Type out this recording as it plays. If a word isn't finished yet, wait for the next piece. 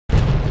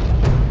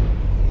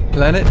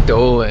Planet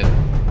Dolan.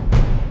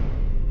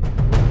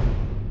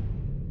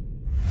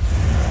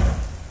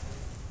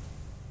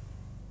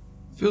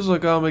 Feels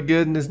like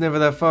Armageddon is never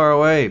that far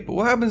away, but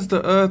what happens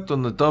to Earth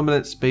when the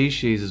dominant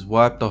species is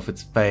wiped off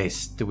its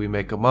face? Do we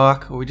make a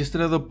mark, or are we just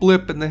another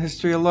blip in the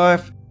history of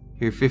life?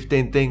 Here are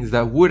 15 things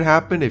that would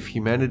happen if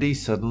humanity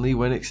suddenly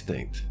went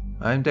extinct.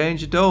 I'm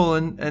Danger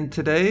Dolan, and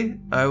today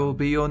I will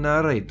be your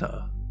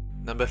narrator.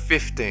 Number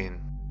 15.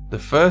 The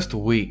first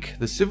week,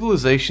 the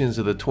civilizations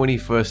of the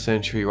 21st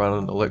century run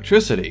on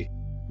electricity,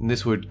 and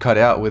this would cut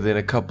out within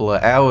a couple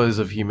of hours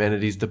of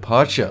humanity's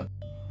departure.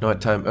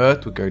 Nighttime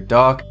Earth would go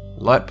dark,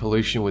 and light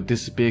pollution would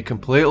disappear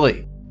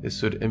completely.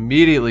 This would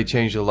immediately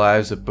change the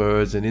lives of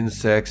birds and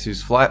insects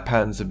whose flight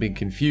patterns have been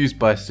confused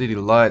by city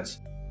lights.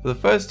 For the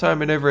first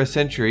time in over a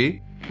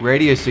century,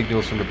 radio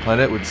signals from the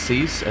planet would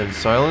cease and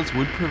silence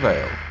would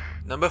prevail.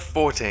 Number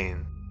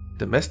 14.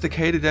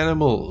 Domesticated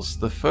animals.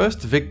 The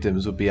first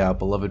victims would be our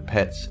beloved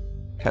pets.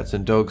 Cats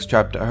and dogs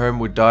trapped at home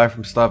would die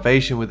from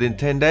starvation within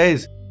 10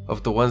 days.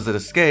 Of the ones that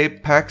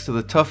escaped, packs of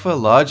the tougher,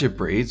 larger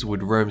breeds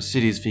would roam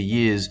cities for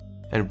years,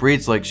 and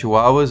breeds like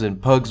chihuahuas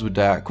and pugs would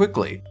die out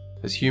quickly,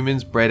 as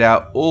humans bred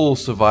out all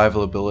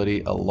survival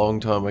ability a long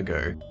time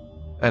ago.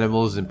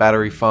 Animals in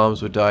battery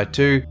farms would die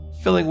too,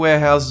 filling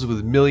warehouses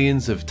with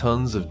millions of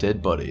tons of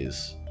dead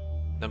bodies.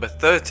 Number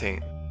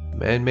 13.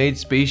 Man-made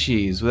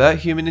species. Without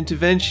human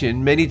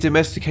intervention, many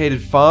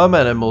domesticated farm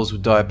animals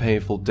would die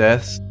painful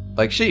deaths,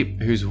 like sheep,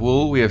 whose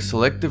wool we have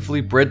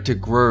selectively bred to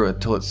grow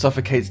until it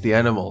suffocates the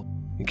animal,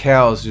 and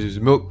cows whose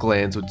milk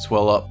glands would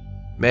swell up.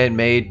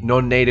 Man-made,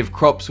 non-native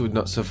crops would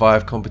not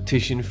survive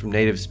competition from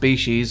native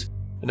species,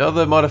 and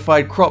other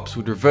modified crops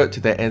would revert to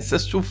their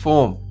ancestral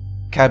form.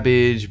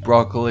 Cabbage,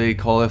 broccoli,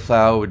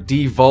 cauliflower would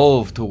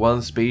devolve to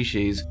one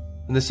species,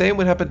 and the same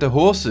would happen to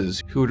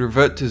horses, who would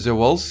revert to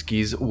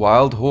Zawolski's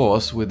wild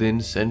horse within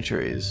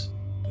centuries.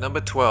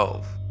 Number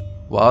 12.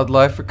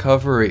 Wildlife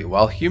recovery.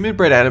 While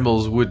human-bred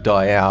animals would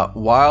die out,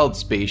 wild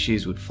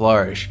species would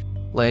flourish.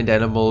 Land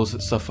animals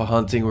that suffer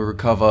hunting would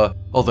recover,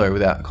 although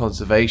without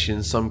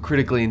conservation, some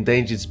critically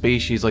endangered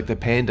species like the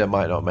panda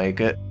might not make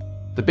it.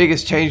 The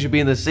biggest change would be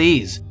in the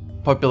seas.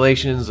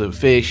 Populations of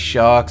fish,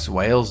 sharks,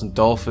 whales, and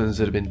dolphins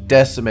that have been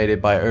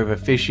decimated by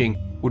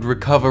overfishing would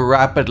recover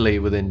rapidly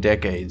within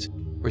decades,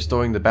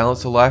 restoring the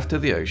balance of life to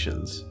the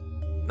oceans.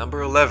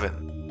 Number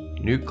 11.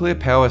 Nuclear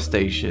power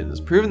stations.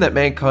 Proven that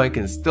mankind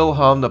can still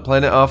harm the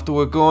planet after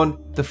we're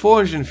gone, the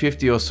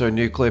 450 or so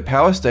nuclear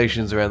power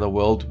stations around the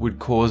world would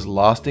cause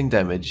lasting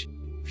damage.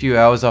 A few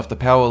hours after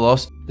power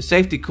loss, the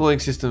safety cooling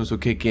systems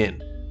would kick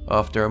in.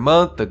 After a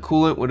month, the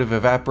coolant would have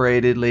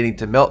evaporated, leading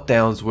to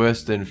meltdowns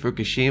worse than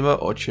Fukushima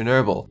or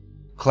Chernobyl.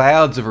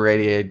 Clouds of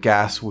irradiated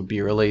gas would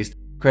be released,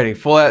 creating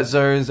fallout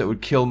zones that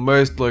would kill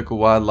most local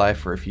wildlife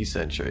for a few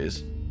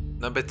centuries.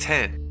 Number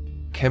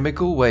 10.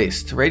 Chemical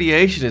waste.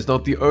 Radiation is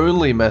not the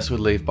only mess we'd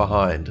leave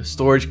behind.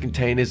 Storage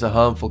containers of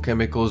harmful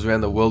chemicals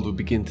around the world would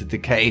begin to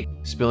decay,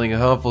 spilling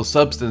harmful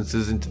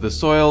substances into the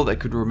soil that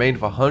could remain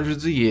for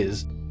hundreds of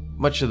years.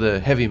 Much of the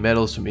heavy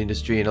metals from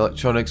industry and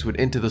electronics would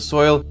enter the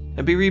soil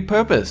and be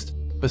repurposed,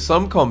 but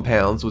some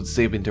compounds would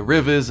seep into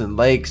rivers and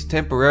lakes,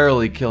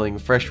 temporarily killing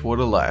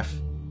freshwater life.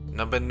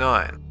 Number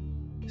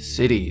 9.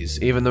 Cities.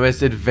 Even the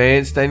most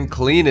advanced and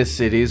cleanest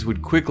cities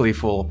would quickly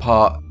fall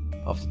apart.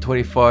 After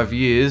 25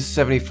 years,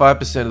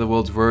 75% of the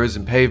world's roads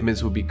and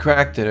pavements would be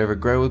cracked and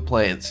overgrown with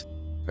plants.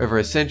 Over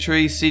a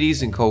century,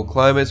 cities in cold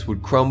climates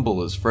would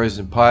crumble as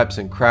frozen pipes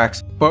and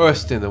cracks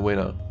burst in the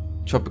winter.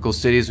 Tropical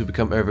cities would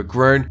become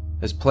overgrown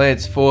as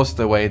plants forced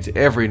their way into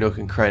every nook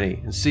and cranny,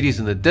 and cities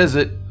in the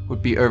desert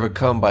would be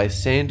overcome by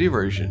sand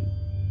erosion.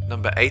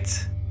 Number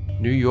 8.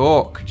 New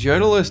York.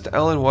 Journalist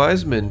Alan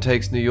Wiseman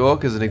takes New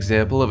York as an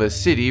example of a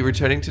city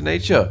returning to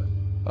nature.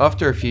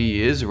 After a few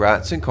years,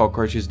 rats and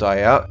cockroaches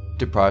die out,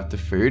 deprived of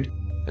food,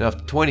 and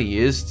after 20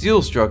 years,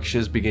 steel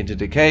structures begin to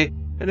decay,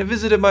 and a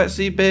visitor might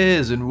see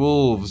bears and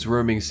wolves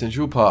roaming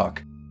Central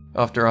Park.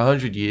 After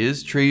 100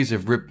 years, trees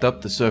have ripped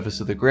up the surface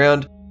of the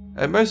ground,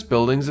 and most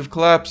buildings have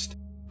collapsed.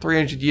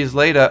 300 years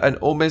later, and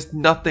almost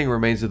nothing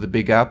remains of the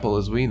Big Apple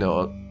as we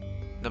know it.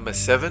 Number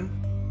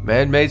 7.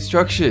 Man-made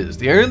structures.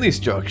 The only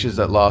structures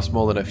that last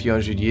more than a few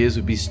hundred years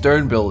would be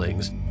stone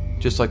buildings,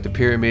 just like the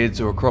pyramids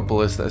or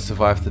Acropolis that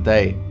survive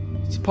today.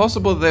 It's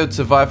possible that they would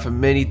survive for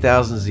many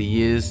thousands of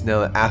years now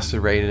that acid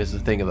rain is a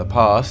thing of the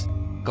past.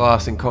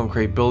 Glass and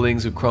concrete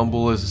buildings would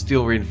crumble as the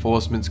steel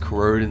reinforcements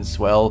corrode and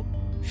swell.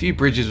 Few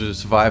bridges would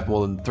survive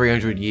more than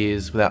 300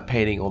 years without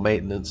painting or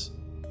maintenance.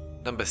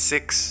 Number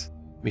 6.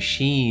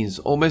 Machines.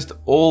 Almost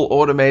all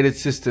automated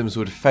systems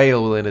would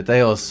fail within a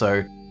day or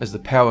so as the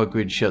power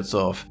grid shuts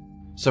off.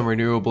 Some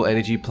renewable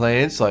energy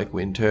plants like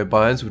wind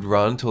turbines would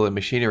run till the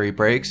machinery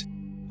breaks.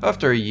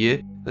 After a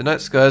year, the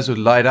night skies would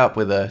light up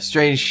with a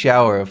strange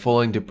shower of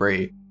falling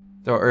debris.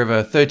 There are over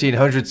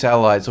 1,300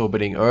 satellites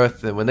orbiting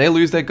Earth, and when they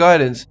lose their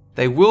guidance,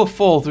 they will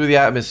fall through the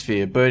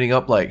atmosphere, burning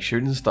up like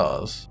shooting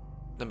stars.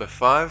 Number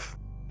 5.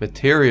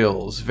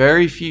 Materials.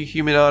 Very few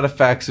human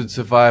artifacts would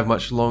survive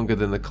much longer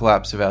than the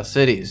collapse of our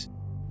cities.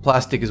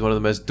 Plastic is one of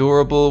the most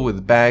durable,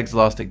 with bags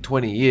lasting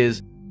 20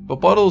 years, but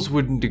bottles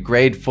wouldn't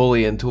degrade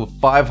fully until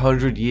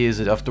 500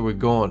 years after we're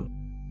gone.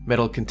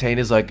 Metal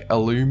containers like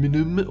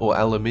aluminum or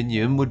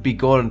aluminium would be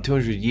gone in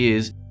 200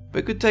 years, but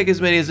it could take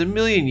as many as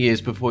 1,000,000 years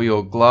before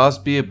your glass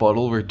beer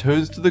bottle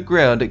returns to the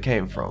ground it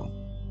came from.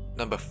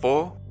 Number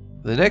 4.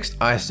 The next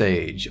ice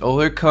age.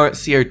 Although current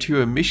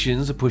CO2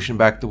 emissions are pushing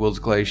back the world's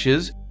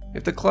glaciers,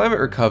 if the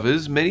climate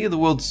recovers, many of the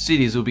world's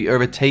cities will be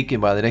overtaken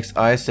by the next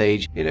ice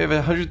age in over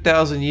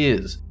 100,000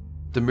 years.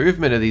 The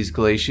movement of these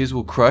glaciers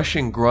will crush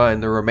and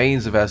grind the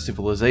remains of our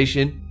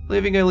civilization,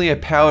 leaving only a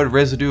powdered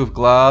residue of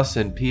glass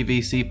and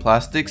PVC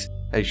plastics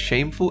as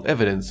shameful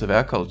evidence of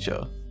our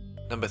culture.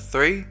 Number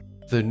 3.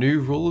 The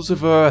new rulers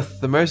of Earth.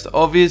 The most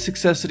obvious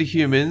successor to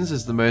humans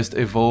as the most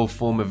evolved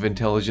form of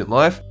intelligent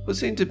life would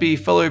seem to be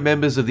fellow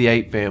members of the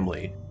ape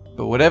family.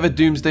 But whatever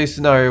doomsday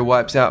scenario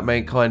wipes out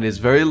mankind is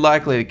very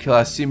likely to kill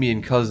our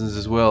simian cousins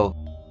as well.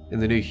 In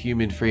the new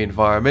human-free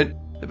environment,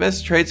 the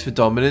best traits for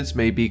dominance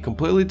may be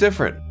completely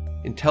different.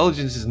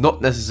 Intelligence is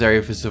not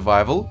necessary for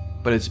survival,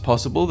 but it's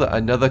possible that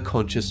another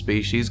conscious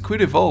species could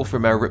evolve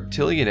from our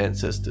reptilian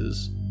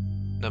ancestors.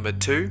 Number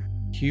 2.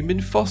 Human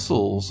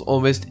fossils.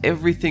 Almost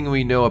everything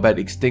we know about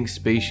extinct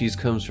species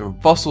comes from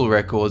fossil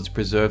records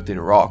preserved in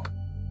rock.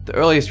 The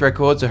earliest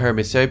records of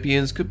Homo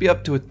sapiens could be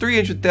up to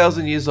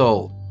 300,000 years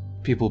old.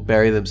 People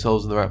bury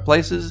themselves in the right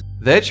places,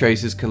 their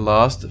traces can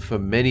last for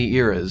many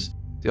eras.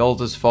 The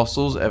oldest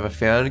fossils ever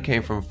found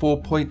came from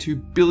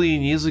 4.2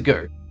 billion years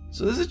ago,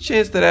 so there's a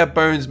chance that our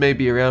bones may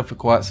be around for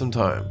quite some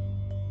time.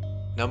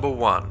 Number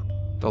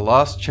 1. The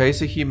last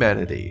trace of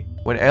humanity.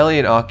 When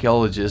alien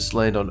archaeologists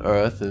land on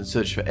Earth and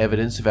search for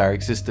evidence of our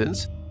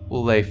existence,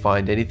 will they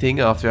find anything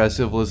after our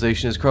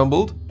civilization has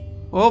crumbled?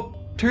 Well,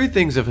 two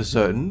things are for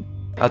certain.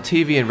 Our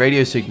TV and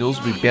radio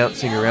signals will be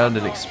bouncing around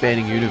an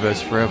expanding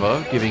universe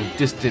forever, giving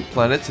distant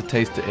planets a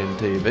taste of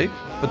MTV.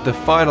 But the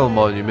final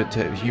monument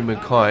to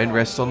humankind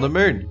rests on the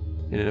moon.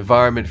 In an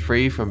environment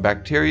free from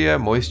bacteria,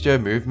 moisture,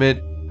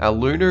 movement, our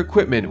lunar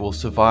equipment will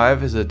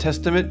survive as a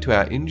testament to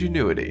our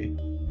ingenuity.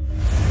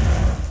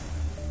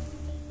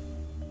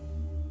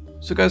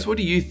 So guys, what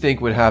do you think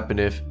would happen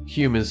if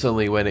humans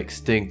suddenly went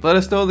extinct? Let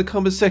us know in the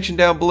comments section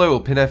down below. We'll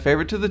pin our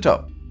favorite to the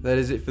top. That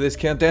is it for this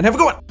countdown. Have a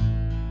good one!